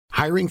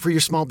Hiring for your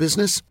small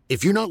business?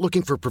 If you're not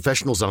looking for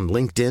professionals on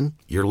LinkedIn,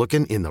 you're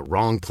looking in the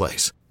wrong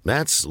place.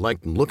 That's like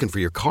looking for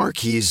your car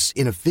keys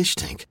in a fish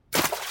tank.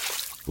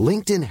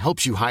 LinkedIn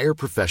helps you hire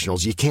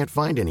professionals you can't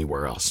find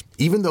anywhere else,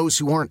 even those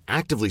who aren't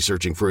actively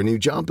searching for a new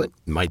job but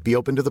might be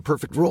open to the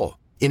perfect role.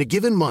 In a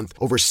given month,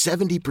 over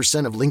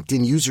 70% of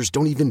LinkedIn users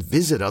don't even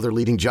visit other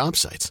leading job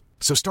sites.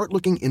 So start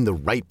looking in the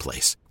right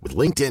place. With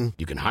LinkedIn,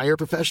 you can hire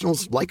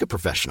professionals like a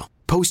professional.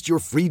 Post your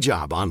free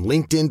job on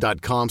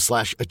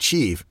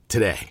linkedin.com/achieve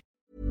today.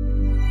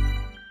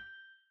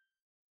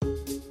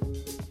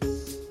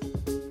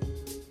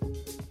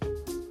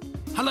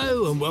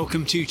 Hello and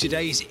welcome to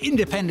today's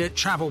independent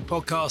travel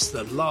podcast,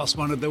 the last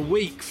one of the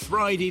week,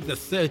 Friday the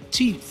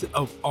 13th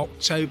of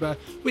October,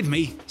 with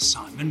me,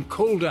 Simon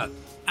Calder.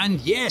 And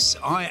yes,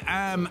 I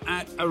am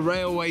at a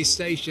railway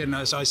station,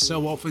 as I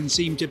so often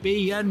seem to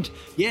be. And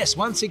yes,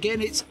 once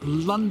again, it's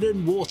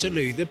London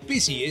Waterloo, the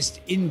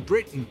busiest in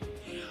Britain.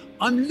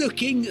 I'm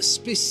looking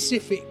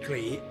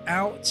specifically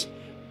out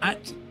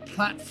at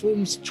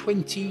platforms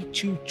 20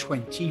 to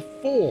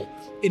 24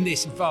 in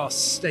this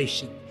vast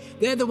station.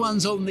 They're the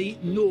ones on the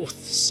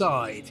north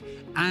side.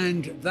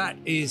 And that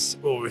is,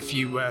 or if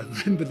you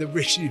remember the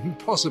Mission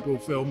Impossible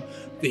film,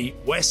 the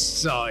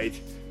west side.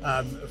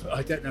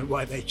 I don't know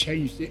why they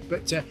changed it,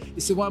 but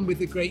it's the one with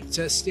the great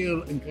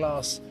steel and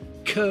glass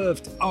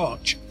curved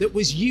arch that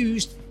was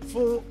used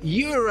for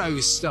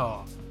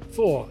Eurostar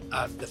for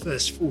the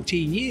first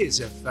 14 years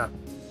of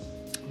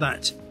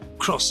that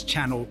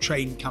cross-channel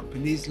train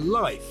company's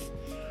life.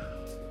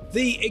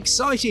 The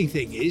exciting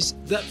thing is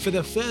that for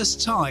the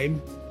first time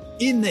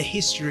in the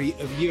history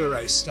of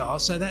Eurostar,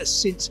 so that's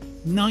since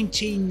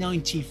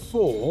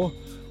 1994,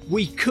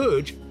 we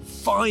could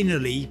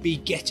finally be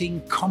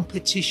getting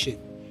competition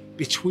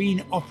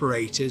between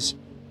operators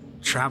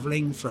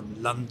travelling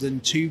from London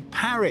to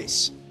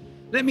Paris.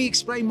 Let me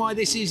explain why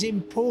this is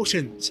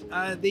important.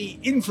 The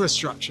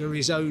infrastructure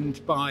is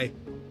owned by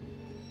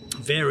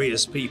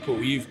various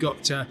people. You've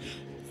got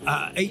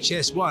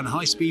HS1,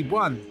 High Speed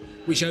 1,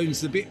 which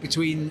owns the bit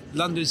between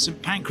London St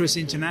Pancras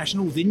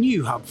International, the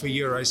new hub for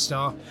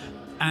Eurostar,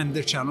 and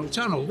the Chunnel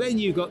Tunnel. Then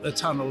you've got the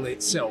tunnel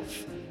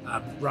itself,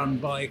 run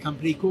by a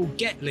company called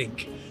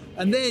Getlink.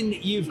 And then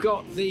you've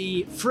got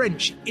the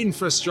French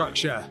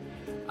infrastructure,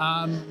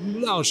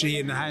 largely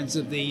in the hands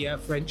of the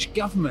French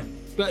government.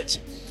 But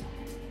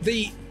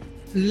the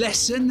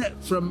lesson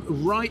from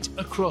right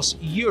across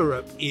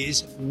Europe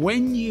is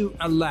when you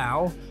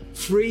allow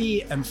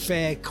free and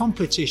fair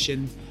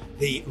competition,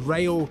 the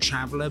rail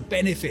traveller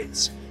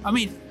benefits. I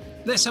mean,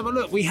 let's have a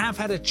look. We have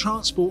had a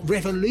transport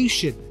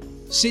revolution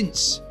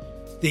since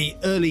the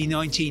early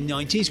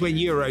 1990s when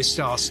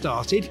Eurostar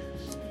started.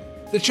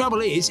 The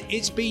trouble is,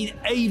 it's been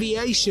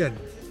aviation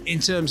in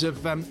terms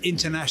of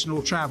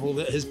international travel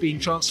that has been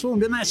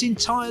transformed, and that's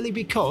entirely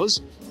because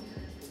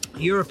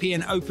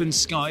European open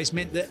skies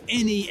meant that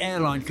any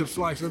airline could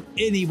fly from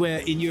anywhere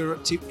in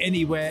Europe to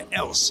anywhere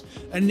else.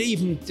 And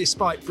even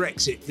despite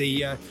Brexit,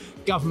 the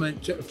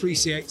government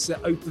appreciates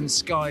that open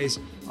skies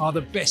are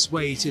the best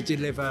way to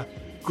deliver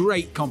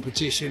great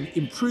competition,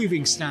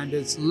 improving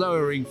standards,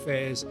 lowering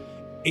fares,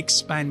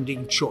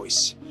 expanding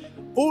choice.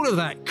 All of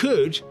that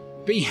could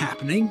be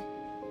happening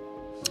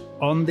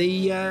on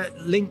the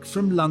link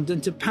from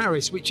London to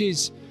Paris, which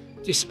is,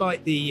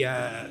 despite the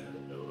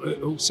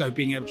also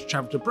being able to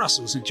travel to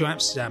Brussels and to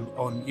Amsterdam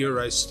on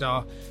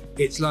Eurostar,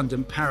 it's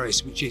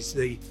London-Paris, which is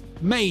the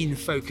main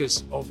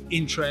focus of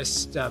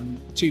interest,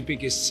 two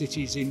biggest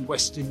cities in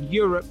Western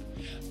Europe.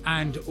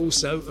 And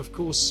also, of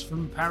course,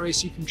 from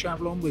Paris, you can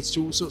travel onwards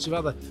to all sorts of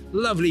other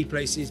lovely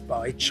places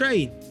by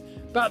train.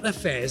 But the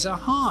fares are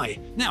high.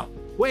 Now,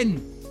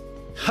 when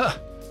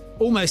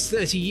almost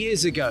 30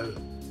 years ago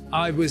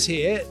I was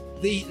here,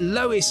 the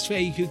lowest fare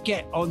you could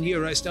get on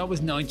Eurostar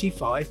was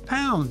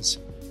 £95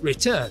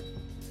 return.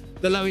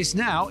 The lowest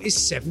now is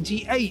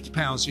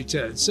 £78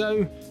 return.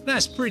 So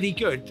that's pretty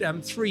good.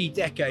 3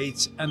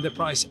 decades and the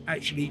price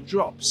actually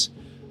drops.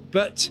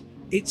 But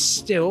it's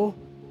still,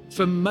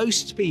 for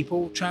most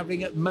people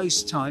travelling at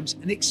most times,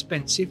 an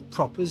expensive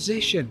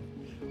proposition.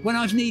 When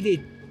I've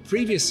needed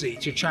previously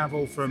to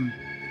travel from,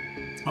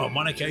 on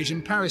one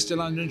occasion, Paris to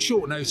London,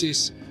 short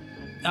notice,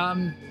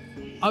 I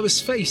was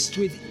faced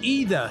with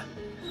either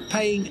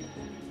paying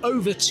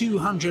over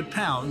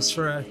 £200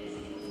 for a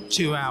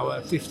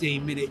 2-hour,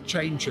 15-minute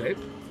train trip,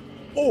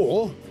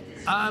 or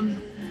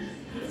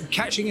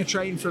catching a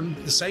train from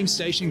the same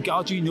station,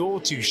 Gare du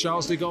Nord, to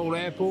Charles de Gaulle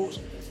Airport,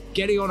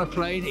 getting on a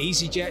plane,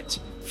 EasyJet,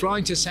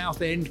 flying to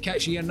Southend,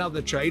 catching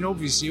another train,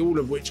 obviously all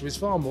of which was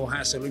far more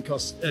hassle and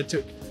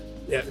took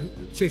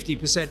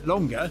 50%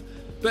 longer.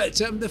 But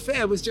the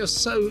fare was just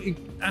so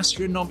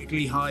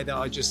astronomically high that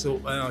I just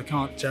thought, well, I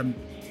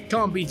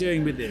can't be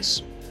doing with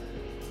this.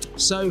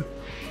 So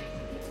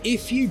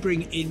if you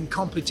bring in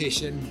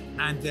competition,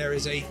 and there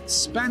is a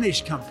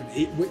Spanish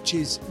company which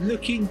is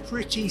looking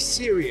pretty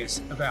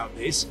serious about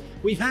this.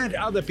 We've had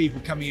other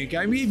people coming and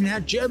going. We even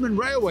had German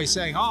Railways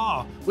saying,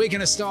 we're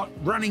going to start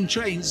running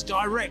trains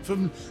direct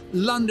from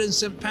London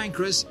St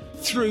Pancras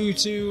through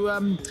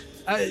to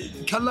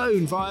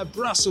Cologne via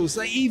Brussels.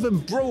 They even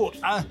brought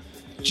a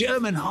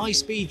German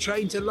high-speed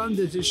train to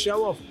London to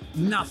show off.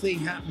 Nothing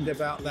happened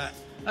about that.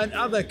 And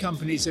other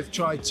companies have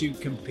tried to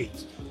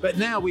compete. But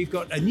now we've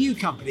got a new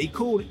company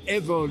called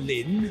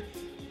Evolyn,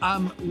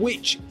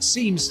 which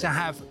seems to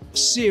have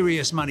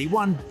serious money,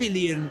 £1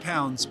 billion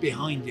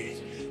behind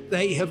it.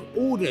 They have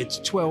ordered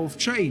 12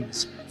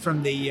 trains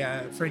from the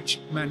French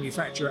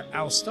manufacturer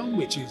Alstom,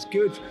 which is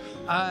good.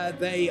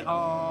 They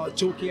are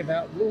talking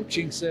about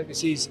launching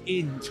services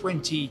in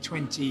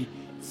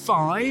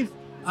 2025.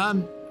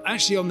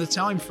 Actually, on the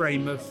time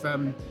frame of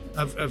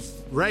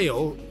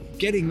rail,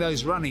 getting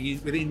those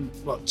running within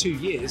 2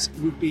 years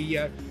would be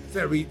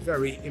very,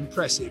 very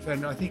impressive.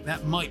 And I think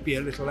that might be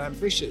a little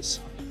ambitious.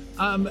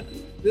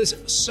 There's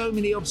so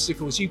many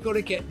obstacles. You've got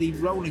to get the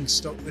rolling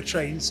stock, the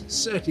trains,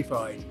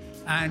 certified.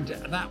 And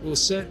that will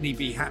certainly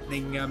be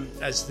happening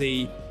as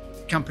the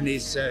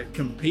companies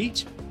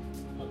compete.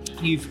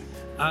 You've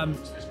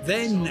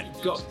then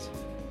got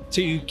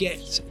to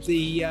get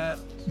the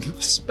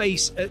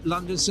space at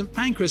London St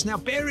Pancras. Now,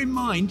 bear in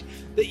mind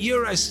that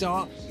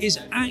Eurostar is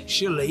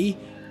actually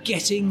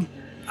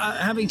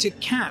having to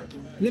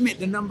limit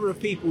the number of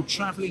people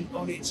travelling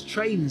on its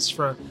trains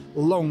for a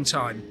long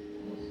time.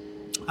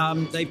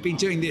 They've been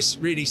doing this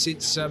really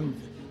since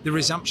the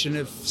resumption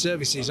of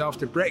services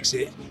after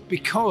Brexit,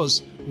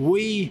 because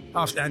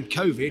and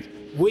COVID,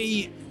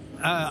 we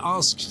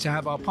asked to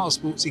have our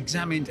passports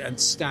examined and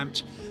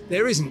stamped.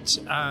 There isn't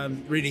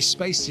really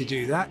space to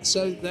do that,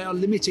 so they are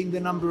limiting the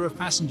number of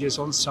passengers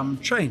on some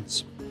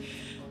trains.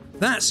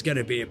 That's going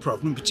to be a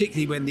problem,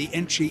 particularly when the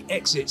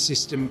entry-exit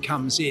system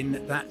comes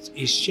in. That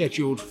is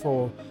scheduled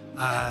for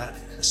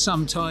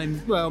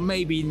sometime,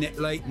 maybe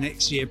late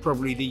next year,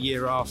 probably the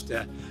year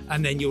after.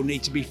 And then you'll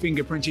need to be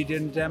fingerprinted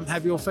and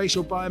have your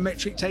facial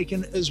biometric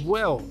taken as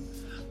well.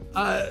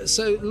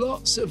 So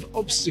lots of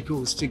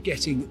obstacles to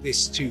getting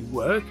this to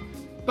work.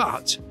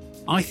 But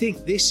I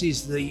think this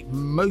is the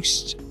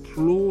most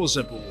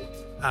plausible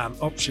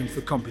option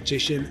for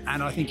competition,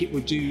 and I think it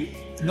would do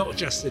not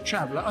just the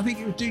traveller, I think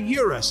it would do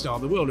Eurostar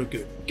the world of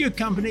good. Good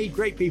company,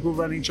 great people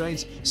running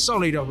trains,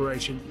 solid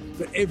operation,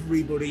 but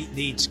everybody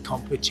needs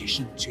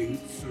competition to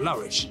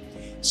flourish.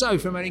 So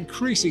from an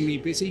increasingly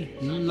busy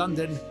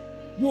London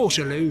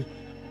Waterloo,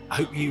 I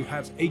hope you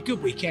have a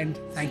good weekend.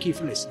 Thank you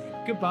for listening.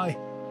 Goodbye.